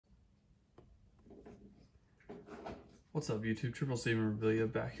What's up YouTube, Triple C Memorabilia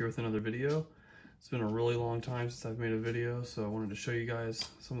back here with another video. It's been a really long time since I've made a video, so I wanted to show you guys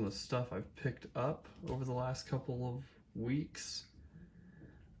some of the stuff I've picked up over the last couple of weeks.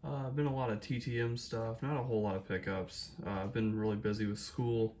 Been a lot of TTM stuff, not a whole lot of pickups. I've been really busy with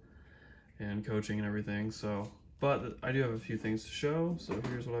school and coaching and everything, but I do have a few things to show, so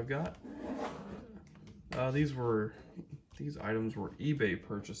here's what I've got. These items were eBay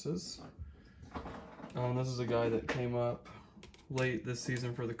purchases. This is a guy that came up late this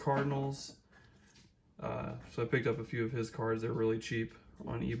season for the Cardinals. So I picked up a few of his cards. They're really cheap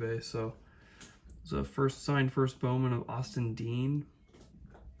on eBay. So it's a signed first Bowman of Austin Dean.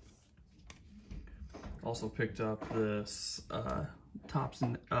 Also picked up this Topps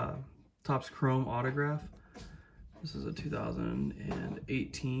Chrome autograph. This is a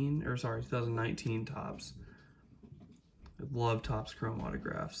 2019 Topps. I love Topps Chrome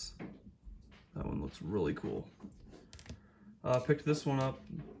autographs. That one looks really cool. Picked this one up.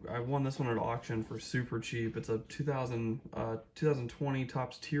 I won this one at auction for super cheap. It's a 2020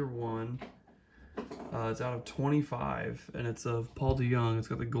 Topps Tier 1. It's out of 25, and it's of Paul DeYoung. It's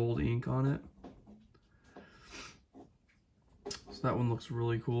got the gold ink on it. So that one looks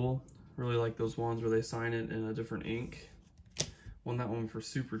really cool. Really like those ones where they sign it in a different ink. Won that one for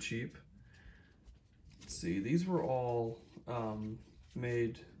super cheap. Let's see, these were all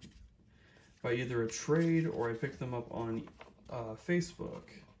made by either a trade or I picked them up on Facebook.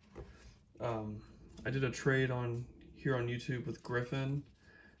 I did a trade here on YouTube with Griffin,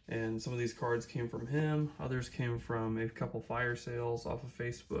 and some of these cards came from him. Others came from a couple fire sales off of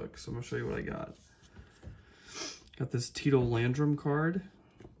Facebook. So I'm gonna show you what I got. Got this Tito Landrum card,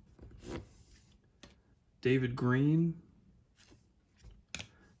 David Green,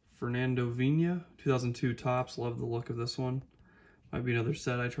 Fernando Vina, 2002 Topps. Love the look of this one. Might be another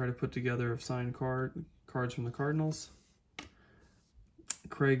set I try to put together of signed cards from the Cardinals.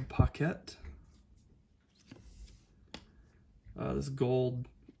 Craig Paquette. This gold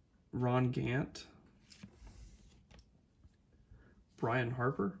Ron Gant. Brian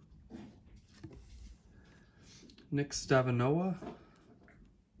Harper. Nick Stavanoa.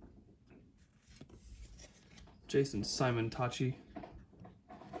 Jason Simon-Tachi.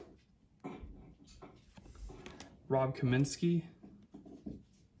 Rob Kaminsky.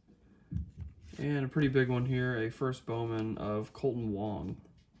 And a pretty big one here, a first Bowman of Colton Wong.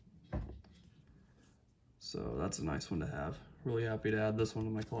 So that's a nice one to have. Really happy to add this one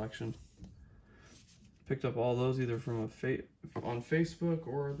to my collection. Picked up all those either from on Facebook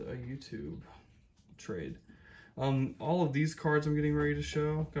or a YouTube trade. All of these cards I'm getting ready to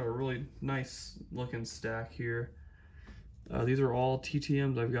show, got a really nice looking stack here. These are all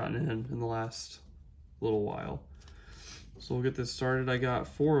TTMs I've gotten in the last little while. So we'll get this started. I got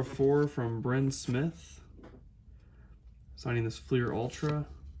 4 of 4 from Bryn Smith, signing this Fleer Ultra.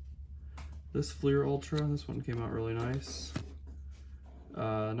 This Fleer Ultra, this one came out really nice.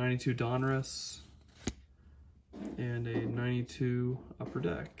 92 Donruss, and a 92 Upper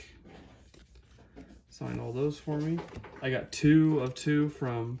Deck. Signed all those for me. I got 2 of 2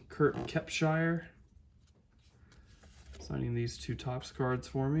 from Kurt Kepshire, signing these 2 Topps cards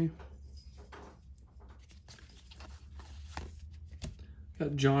for me.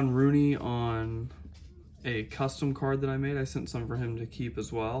 Got John Rooney on a custom card that I made. I sent some for him to keep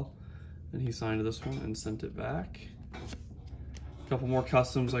as well, and he signed this one and sent it back. A couple more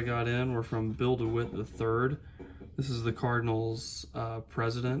customs I got in were from Bill DeWitt III. This is the Cardinals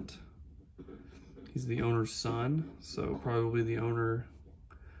president. He's the owner's son, so probably the owner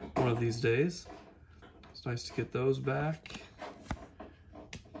one of these days. It's nice to get those back.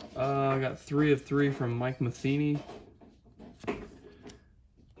 I got 3 of 3 from Mike Matheny.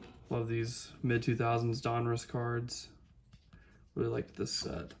 Love these mid-2000s Donruss cards. Really liked this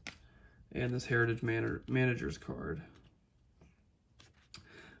set. And this Heritage Managers card.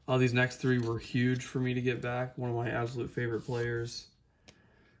 All these next 3 were huge for me to get back. One of my absolute favorite players.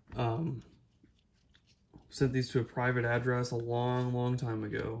 Sent these to a private address a long time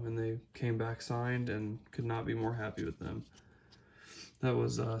ago, and they came back signed and could not be more happy with them. That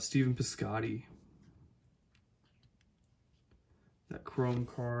was Stephen Piscotty. That Chrome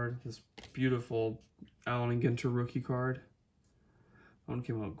card, this beautiful Allen and Ginter rookie card. That one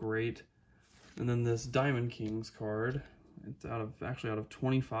came out great. And then this Diamond Kings card. It's actually out of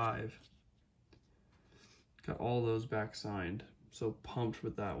 25. Got all those back signed. So pumped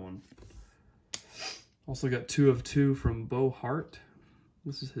with that one. Also got 2 of 2 from Bo Hart.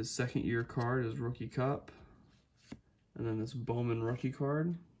 This is his 2nd year card, his rookie cup. And then this Bowman rookie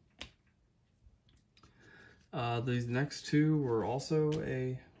card. These next 2 were also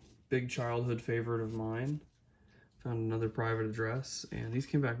a big childhood favorite of mine. Found another private address, and these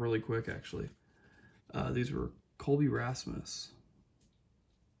came back really quick, actually. These were Colby Rasmus.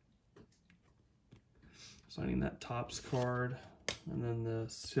 Signing that Topps card, and then the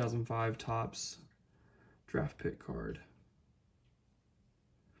 2005 Topps draft pick card.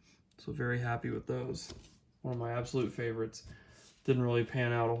 So very happy with those. One of my absolute favorites. Didn't really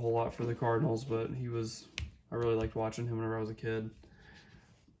pan out a whole lot for the Cardinals, but I really liked watching him whenever I was a kid.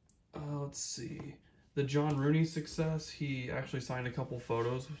 Let's see. The John Rooney success, he actually signed a couple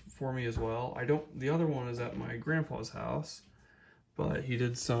photos for me as well. The other one is at my grandpa's house, but he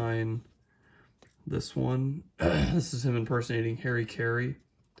did sign this one. This is him impersonating Harry Carey.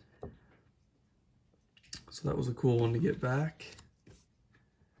 So that was a cool one to get back.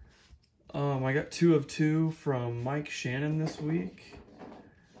 I got 2 of 2 from Mike Shannon this week.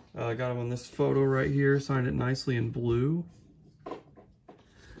 I got him on this photo right here, signed it nicely in blue.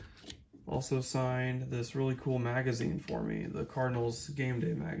 Also signed this really cool magazine for me, the Cardinals Game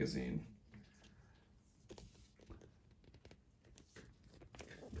Day magazine.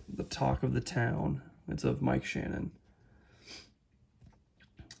 The Talk of the Town. It's of Mike Shannon.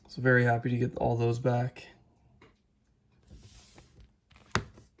 So very happy to get all those back.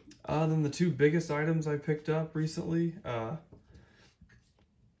 Then the 2 biggest items I picked up recently.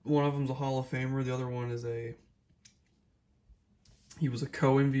 One of them's a Hall of Famer. The other one is he was a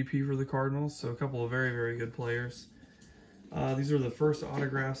co-MVP for the Cardinals, so a couple of very, very good players. These are the first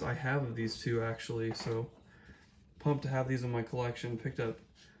autographs I have of these 2, actually, so pumped to have these in my collection. Picked up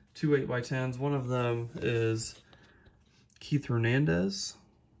 2 8x10s. One of them is Keith Hernandez.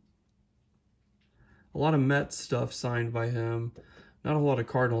 A lot of Mets stuff signed by him. Not a lot of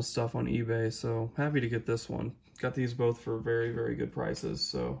Cardinals stuff on eBay, so happy to get this one. Got these both for very, very good prices,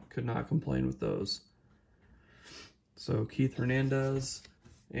 so could not complain with those. So Keith Hernandez,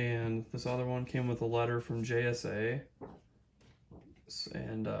 and this other one came with a letter from JSA,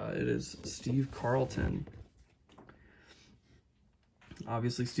 and it is Steve Carlton.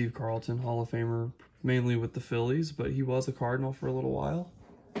 Obviously Steve Carlton, Hall of Famer, mainly with the Phillies, but he was a Cardinal for a little while.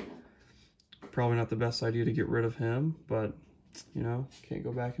 Probably not the best idea to get rid of him, but you know, can't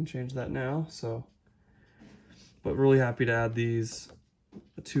go back and change that now, so. But really happy to add these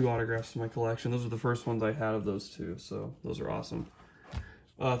 2 autographs to my collection. Those are the first ones I had of those 2, so those are awesome.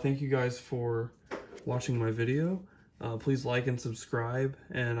 Thank you guys for watching my video. Please like and subscribe,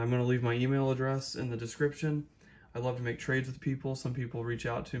 and I'm going to leave my email address in the description. I love to make trades with people. Some people reach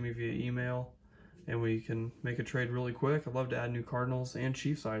out to me via email, and we can make a trade really quick. I'd love to add new Cardinals and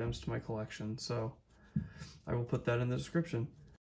Chiefs items to my collection, so I will put that in the description.